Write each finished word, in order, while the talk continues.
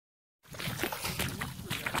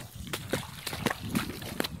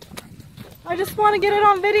I just want to get it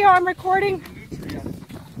on video. I'm recording.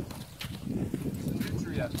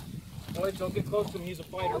 Boys, don't get close to him. He's a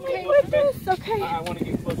fighter. Okay, what's this? Okay. I want to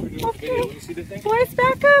get closer to the video. You see the thing? Boys,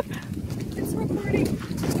 back up. It's recording.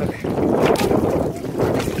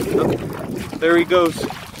 Okay. There he goes.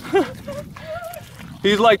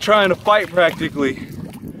 He's like trying to fight practically.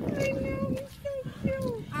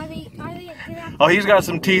 I know, he's so cute. Oh, he's got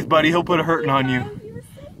some teeth, buddy. He'll put a hurting on you.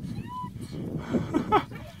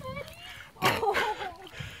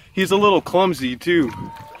 He's a little clumsy too.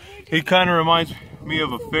 He kind of reminds me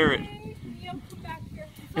of a ferret.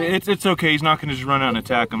 It's okay. He's not going to just run out and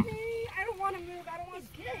attack him. I don't want to move. I don't want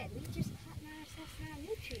to get it. We just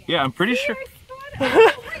nutrients. Yeah, I'm pretty sure.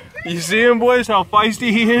 You see him, boys? How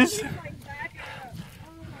feisty he is?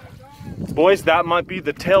 Boys, that might be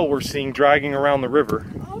the tail we're seeing dragging around the river.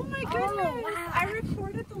 Oh my goodness! I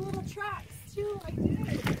recorded the little tracks too. I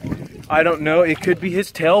did. I don't know. It could be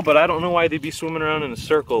his tail, but I don't know why they'd be swimming around in a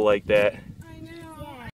circle like that.